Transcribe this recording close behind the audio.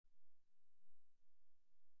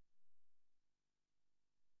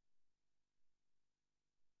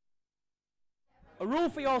A rule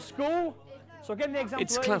for your school. So again, the example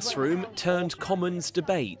It's classroom turned Commons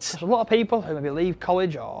debate. a lot of people who maybe leave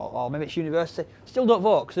college or maybe it's university still don't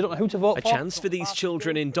vote because they don't know who to vote for. A chance for these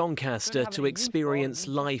children in Doncaster to experience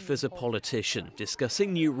life as a politician,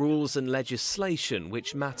 discussing new rules and legislation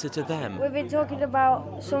which matter to them. We've been talking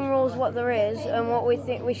about some rules, what there is, and what we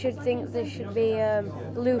think there should be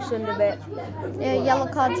loosened a bit. Yellow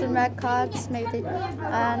cards and red cards, maybe.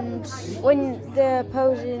 And when the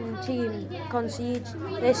opposing team concedes,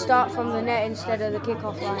 they start from the net instead of the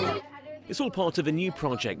kick-off line. It's all part of a new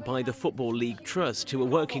project by the Football League Trust, who are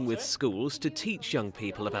working with schools to teach young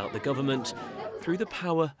people about the government through the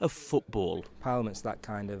power of football. Parliament's that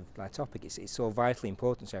kind of topic. It's so vitally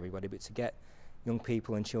important to everybody, but to get young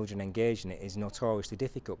people and children engaged in it is notoriously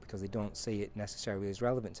difficult because they don't see it necessarily as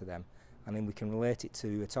relevant to them. And then we can relate it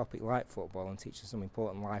to a topic like football and teach them some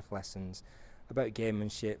important life lessons about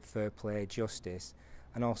gamemanship, fair play, justice,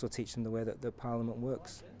 and also teach them the way that the Parliament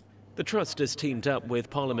works. The Trust has teamed up with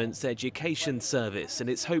Parliament's Education Service, and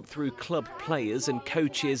it's hoped through club players and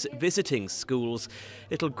coaches visiting schools,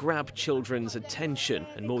 it'll grab children's attention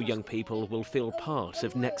and more young people will feel part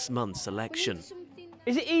of next month's election.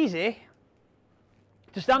 Is it easy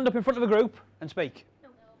to stand up in front of a group and speak?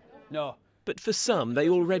 No. But for some, they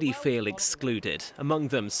already feel excluded, among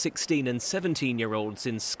them 16 and 17-year-olds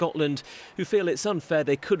in Scotland who feel it's unfair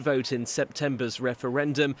they could vote in September's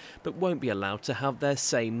referendum but won't be allowed to have their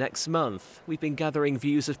say next month. We've been gathering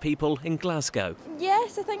views of people in Glasgow.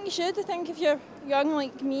 Yes, I think you should. I think if you're young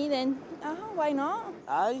like me, then why not?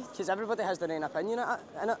 Aye, because everybody has their own opinion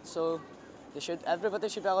in it, so everybody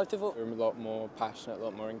should be allowed to vote. We're a lot more passionate, a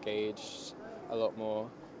lot more engaged, a lot more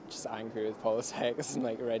just angry with politics and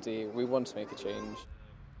ready. We want to make a change.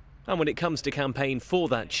 And when it comes to campaign for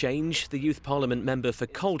that change, the Youth Parliament member for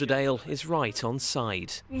Calderdale is right on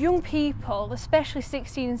side. Young people, especially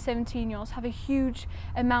 16 and 17-year-olds, have a huge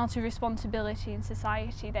amount of responsibility in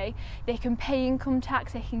society. They can pay income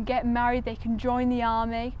tax, they can get married, they can join the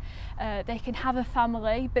army, they can have a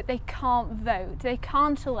family, but they can't vote. They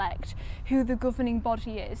can't elect who the governing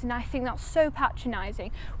body is, and I think that's so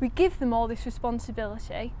patronising. We give them all this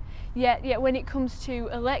responsibility, yet when it comes to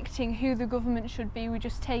electing who the government should be, we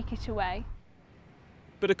just take it away.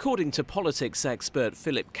 But according to politics expert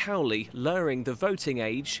Philip Cowley, lowering the voting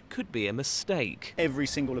age could be a mistake. Every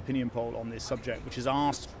single opinion poll on this subject, which has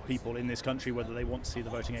asked people in this country whether they want to see the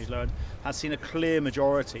voting age lowered, has seen a clear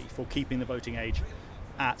majority for keeping the voting age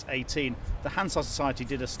at 18. The Hansard Society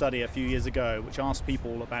did a study a few years ago which asked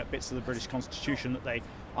people about bits of the British Constitution that they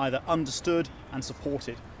either understood and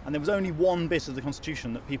supported. And there was only one bit of the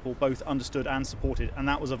Constitution that people both understood and supported, and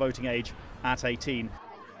that was a voting age at 18.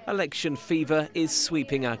 Election fever is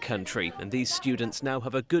sweeping our country, and these students now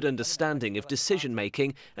have a good understanding of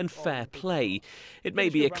decision-making and fair play. It may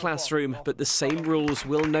be a classroom, but the same rules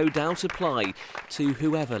will no doubt apply to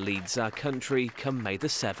whoever leads our country come May the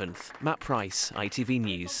 7th. Matt Price, ITV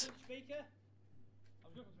News.